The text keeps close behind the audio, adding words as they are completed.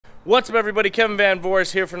What's up, everybody? Kevin Van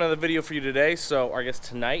Voris here for another video for you today. So I guess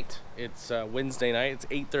tonight, it's Wednesday night, it's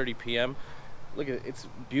 8:30 p.m. Look at it, it's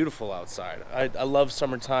beautiful outside. I love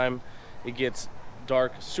summertime. It gets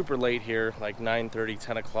dark super late here, like 9:30,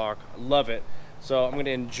 10 o'clock. I love it. So I'm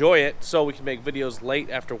gonna enjoy it so we can make videos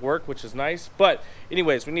late after work, which is nice. But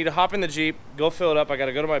anyways, we need to hop in the Jeep, go fill it up. I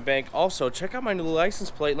gotta go to my bank. Also, check out my new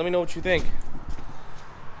license plate. Let me know what you think.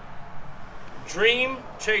 Dream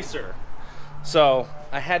Chaser. So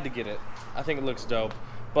I had to get it. I think it looks dope.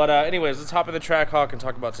 But anyways, let's hop in the Trackhawk and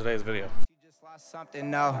talk about today's video. You just lost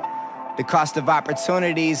something, no. The cost of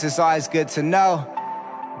opportunities is always good to know.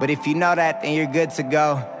 But if you know that, then you're good to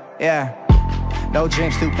go. Yeah. No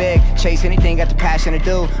dreams too big. Chase anything, got the passion to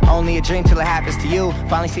do. Only a dream till it happens to you.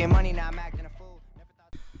 Finally seeing money, now I'm acting a fool.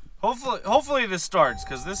 Hopefully this starts,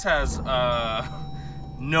 because this has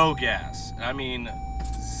no gas. I mean,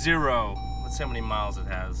 0. Let's see how many miles it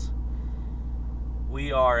has.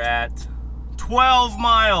 We are at 12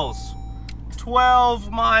 miles. 12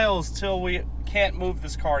 miles till we can't move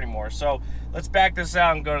this car anymore. So let's back this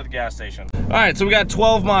out and go to the gas station. All right, so we got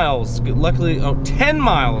 12 miles. Luckily, 10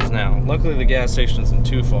 miles now. Luckily, the gas station isn't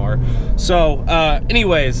too far. So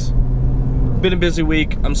anyways, been a busy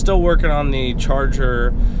week. I'm still working on the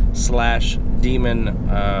Charger /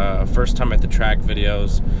 Demon first time at the track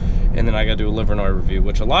videos. And then I gotta do a liver and oil review,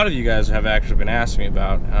 which a lot of you guys have actually been asking me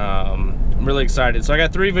about. I'm really excited. So I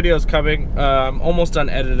got 3 videos coming. I'm almost done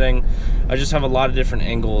editing. I just have a lot of different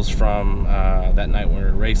angles from that night when we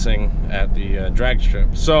were racing at the drag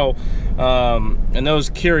strip. So, and those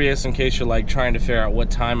curious, in case you're like trying to figure out what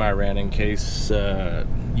time I ran, in case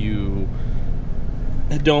you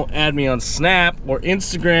don't add me on Snap or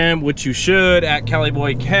Instagram, which you should, at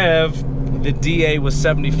CaliBoyKev, the DA was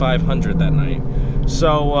 7,500 that night.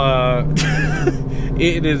 So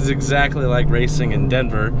it is exactly like racing in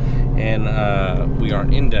Denver, and we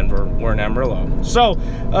aren't in Denver, we're in Amarillo. So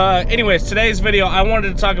anyways, today's video, I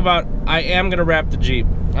wanted to talk about, I am gonna wrap the Jeep.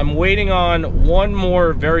 I'm waiting on one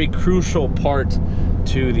more very crucial part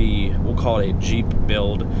to the, we'll call it a Jeep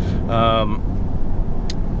build.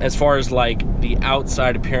 As far as like the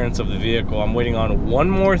outside appearance of the vehicle, I'm waiting on one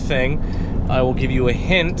more thing. I will give you a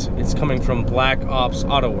hint. It's coming from Black Ops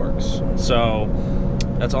Auto Works. So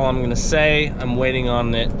that's all I'm gonna say. I'm waiting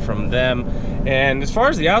on it from them. And as far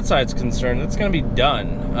as the outside's concerned, it's gonna be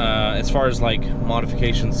done. As far as like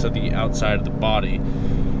modifications to the outside of the body.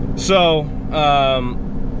 So,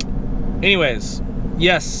 anyways,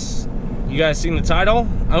 yes, you guys seen the title?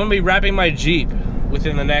 I'm gonna be wrapping my Jeep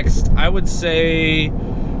within the next, I would say,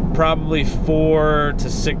 probably 4 to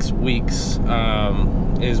 6 weeks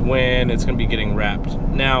is when it's gonna be getting wrapped.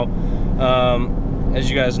 Now, as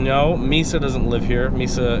you guys know, Misa doesn't live here.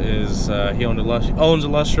 Misa is, he owns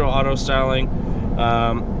Industrial Auto Styling.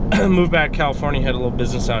 Moved back to California, had a little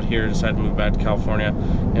business out here, decided to move back to California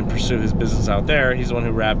and pursue his business out there. He's the one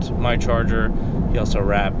who wrapped my Charger. He also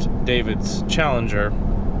wrapped David's Challenger.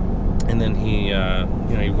 And then he, you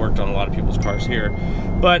know, he worked on a lot of people's cars here.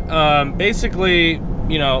 But basically,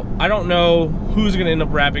 you know, I don't know who's gonna end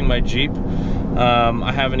up wrapping my Jeep.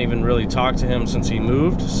 I haven't even really talked to him since he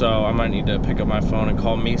moved, so I might need to pick up my phone and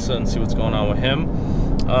call Misa and see what's going on with him.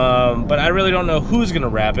 But I really don't know who's gonna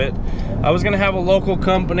wrap it. I was gonna have a local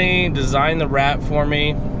company design the wrap for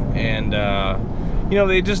me, and you know,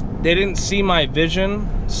 they didn't see my vision,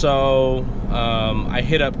 so I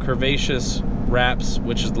hit up Curvaceous Wraps,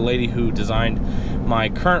 which is the lady who designed my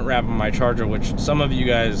current wrap on my Charger, which some of you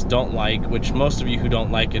guys don't like, which most of you who don't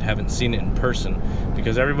like it haven't seen it in person,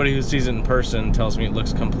 because everybody who sees it in person tells me it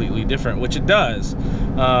looks completely different, which it does.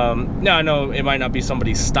 Now I know it might not be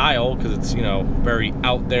somebody's style, because it's, you know, very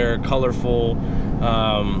out there, colorful.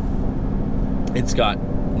 It's got,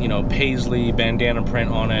 you know, paisley bandana print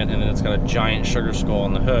on it, and then it's got a giant sugar skull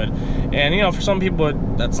on the hood. And, you know, for some people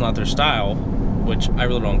that's not their style, which I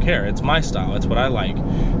really don't care. It's my style, it's what I like.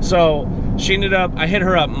 So she ended up, I hit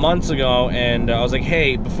her up months ago, and I was like,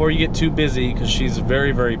 hey, before you get too busy, because she's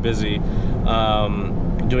very, very busy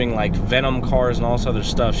doing like Venom cars and all this other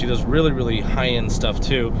stuff. She does really, really high-end stuff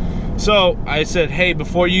too. So I said, hey,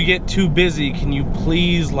 before you get too busy, can you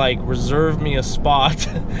please like reserve me a spot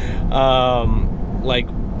like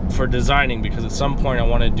for designing, because at some point I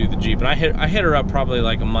want to do the Jeep. And I hit her up probably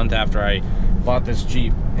like a month after I bought this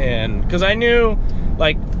Jeep, and because I knew,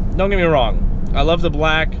 like, don't get me wrong, I love the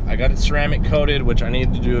black. I got it ceramic coated, which I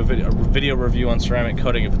need to do a video review on ceramic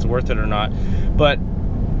coating, if it's worth it or not. But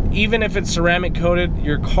even if it's ceramic coated,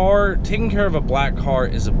 your car, taking care of a black car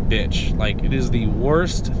is a bitch. Like, it is the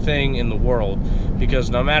worst thing in the world,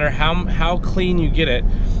 because no matter how clean you get it,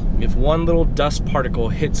 if one little dust particle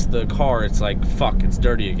hits the car, it's like, fuck, it's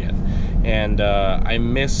dirty again. and I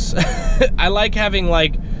miss I like having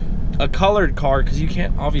like a colored car because you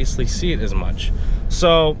can't obviously see it as much.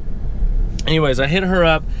 So anyways, I hit her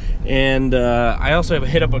up, and I also have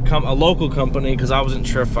hit up a local company because I wasn't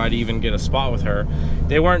sure if I'd even get a spot with her.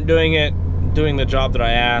 They weren't doing the job that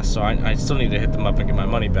I asked, so I still need to hit them up and get my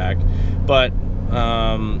money back. But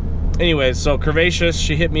anyways, so Curvaceous,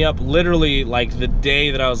 she hit me up literally like the day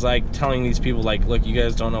that I was like telling these people like, look, you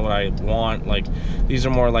guys don't know what I want. Like, these are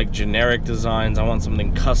more like generic designs. I want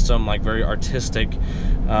something custom, like very artistic.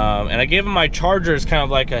 And I gave them my charger as kind of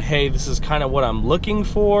like a, hey, this is kind of what I'm looking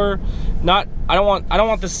for. I don't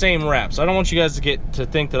want the same wraps. I don't want you guys to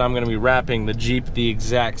think that I'm going to be wrapping the Jeep the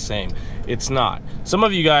exact same. It's not. Some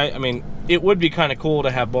of you guys, I mean, it would be kind of cool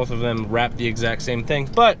to have both of them wrap the exact same thing,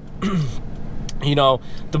 but you know,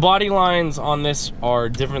 the body lines on this are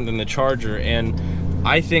different than the Charger, and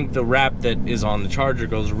I think the wrap that is on the Charger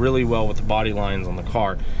goes really well with the body lines on the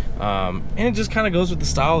car. And it just kind of goes with the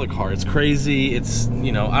style of the car. It's crazy. It's,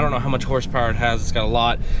 you know, I don't know how much horsepower it has. It's got a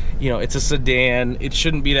lot. You know, it's a sedan. It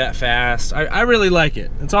shouldn't be that fast. I really like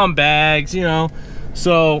it. It's on bags, you know.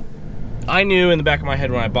 So I knew in the back of my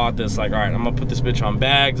head when I bought this, like, all right, I'm gonna put this bitch on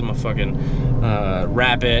bags. I'm gonna fucking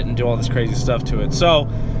wrap it and do all this crazy stuff to it. So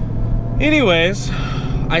anyways,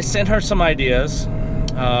 I sent her some ideas.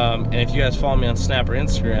 And if you guys follow me on Snap or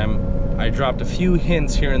Instagram, I dropped a few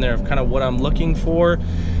hints here and there of kind of what I'm looking for.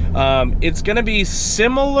 It's gonna be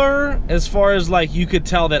similar as far as like you could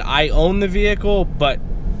tell that I own the vehicle, but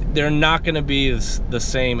they're not gonna be the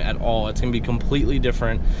same at all. It's gonna be completely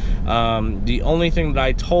different. The only thing that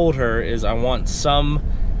I told her is I want some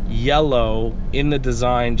yellow in the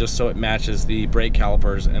design just so it matches the brake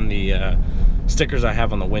calipers and the stickers I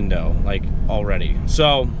have on the window, like, already.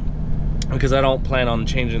 So because I don't plan on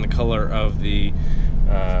changing the color of the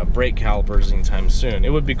brake calipers anytime soon. It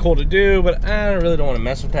would be cool to do, but I really don't want to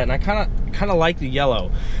mess with that. And I kind of like the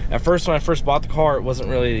yellow. At first, when I first bought the car, I wasn't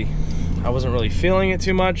really feeling it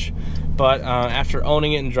too much. But after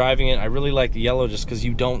owning it and driving it, I really like the yellow just because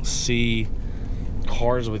you don't see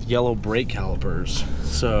cars with yellow brake calipers.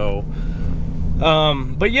 So,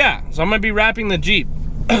 but yeah, so I'm gonna be wrapping the Jeep.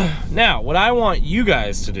 Now, what I want you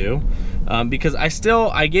guys to do, because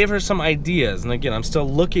I gave her some ideas, and again, I'm still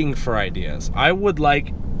looking for ideas. I would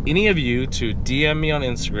like any of you to DM me on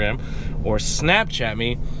Instagram or Snapchat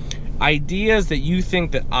me ideas that you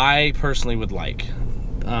think that I personally would like,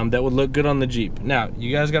 that would look good on the Jeep. Now,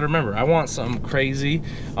 you guys gotta remember, I want something crazy.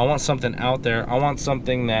 I want something out there. I want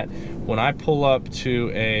something that when I pull up to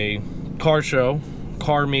a car show,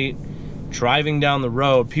 car meet, driving down the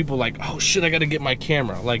road, people like, oh shit, I gotta get my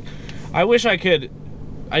camera. Like, I wish I could,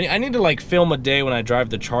 I need to like film a day when I drive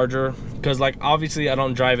the Charger, because like obviously I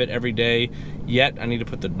don't drive it every day yet. I need to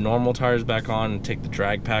put the normal tires back on and take the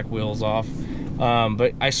drag pack wheels off.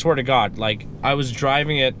 But I swear to God, like, I was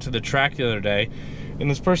driving it to the track the other day, and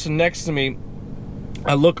this person next to me,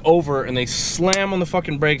 I look over and they slam on the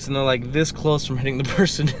fucking brakes, and they're like this close from hitting the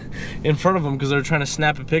person in front of them because they're trying to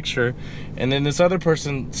snap a picture. And then this other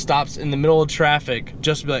person stops in the middle of traffic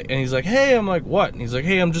just to be like, and he's like, hey, I'm like, what? And he's like,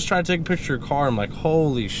 hey, I'm just trying to take a picture of your car. I'm like,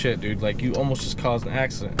 holy shit, dude, like, you almost just caused an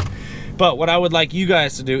accident. But what I would like you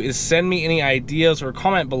guys to do is send me any ideas or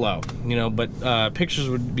comment below, you know, but pictures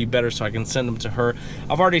would be better so I can send them to her.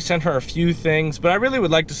 I've already sent her a few things, but I really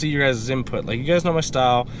would like to see your guys' input. Like, you guys know my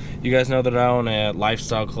style. You guys know that I own a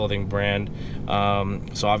lifestyle clothing brand.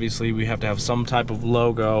 So obviously we have to have some type of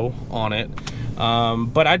logo on it.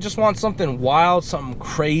 But I just want something wild, something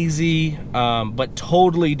crazy, but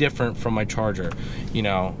totally different from my Charger, you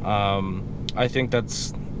know. I think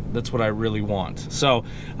that's what I really want. So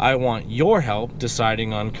I want your help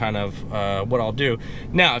deciding on kind of what I'll do.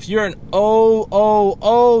 Now, if you're an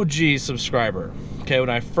OG subscriber, okay, when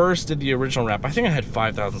I first did the original wrap, I think I had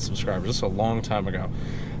 5,000 subscribers. This is a long time ago.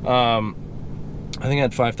 I think I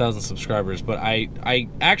had 5,000 subscribers, but I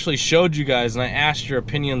actually showed you guys and I asked your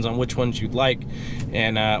opinions on which ones you'd like.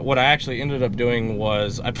 And what I actually ended up doing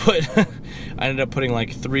was I ended up putting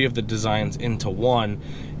like 3 of the designs into one,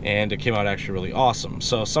 and it came out actually really awesome.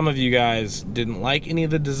 So some of you guys didn't like any of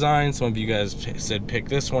the designs. Some of you guys said pick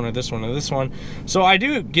this one or this one or this one. So I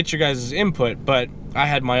do get your guys' input, but I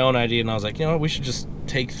had my own idea, and I was like, you know what, we should just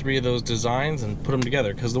take 3 of those designs and put them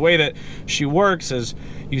together. Because the way that she works is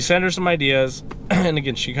you send her some ideas, and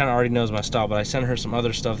again, she kind of already knows my style, but I send her some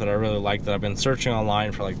other stuff that I really like that I've been searching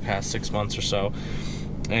online for like the past 6 months or so.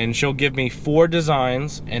 And she'll give me 4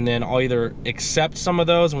 designs, and then I'll either accept some of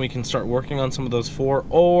those and we can start working on some of those 4,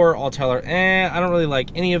 or I'll tell her, I don't really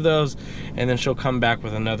like any of those, and then she'll come back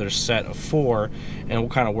with another set of 4, and we'll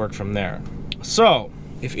kind of work from there. So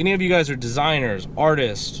if any of you guys are designers,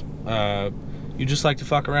 artists, you just like to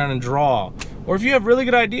fuck around and draw, or if you have really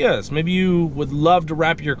good ideas, maybe you would love to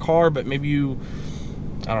wrap your car, but maybe you,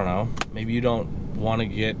 I don't know, maybe you don't want to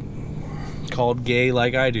get called gay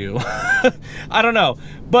like I do. I don't know,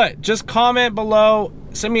 but just comment below,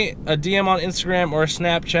 send me a DM on Instagram or a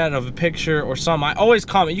Snapchat of a picture or something. I always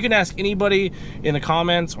comment. You can ask anybody in the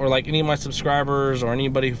comments, or like any of my subscribers or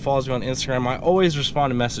anybody who follows me on Instagram. I always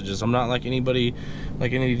respond to messages. I'm not like anybody,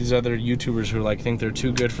 like any of these other YouTubers who like think they're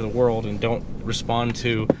too good for the world and don't respond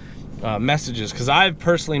to messages, because I've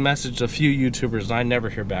personally messaged a few YouTubers and I never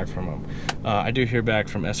hear back from them. I do hear back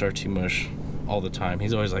from SRT Mush all the time.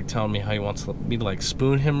 He's always like telling me how he wants me to like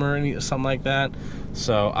spoon him or something like that.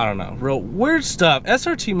 So I don't know, real weird stuff.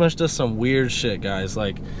 SRT Mush does some weird shit, guys,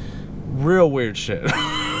 like real weird shit.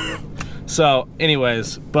 So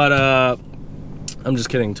anyways, but I'm just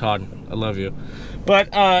kidding, Todd, I love you.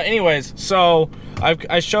 But anyways, so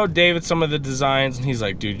I showed David some of the designs and he's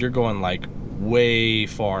like, dude, you're going like way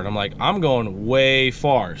far. And I'm like, I'm going way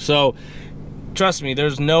far. So trust me,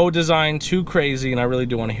 there's no design too crazy, and I really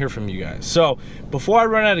do want to hear from you guys. So before I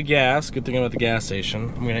run out of gas, good thing I'm at the gas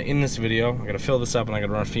station, I'm gonna end this video. I gotta fill this up and I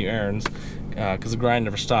gotta run a few errands because the grind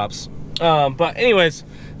never stops. But anyways,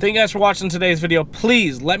 thank you guys for watching today's video.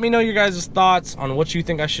 Please let me know your guys' thoughts on what you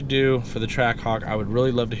think I should do for the Trackhawk. I would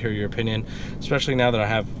really love to hear your opinion, especially now that I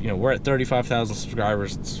have, you know, we're at 35,000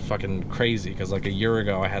 subscribers. It's fucking crazy because like a year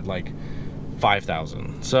ago I had like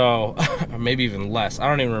 5,000, so maybe even less. I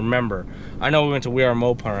don't even remember. I know we went to We Are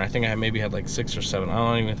Mopar and I think I maybe had like 6 or 7. I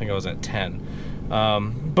don't even think I was at 10.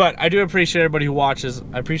 But I do appreciate everybody who watches.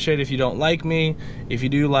 I appreciate if you don't like me, if you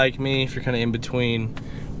do like me, if you're kind of in between,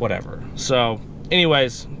 whatever. So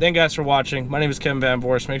anyways, thank you guys for watching. My name is Kevin Van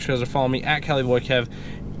Voris. Make sure you guys are following me at CaliBoyKev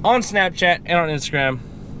on Snapchat and on Instagram.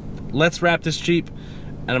 Let's wrap this Jeep,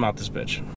 and I'm out this bitch.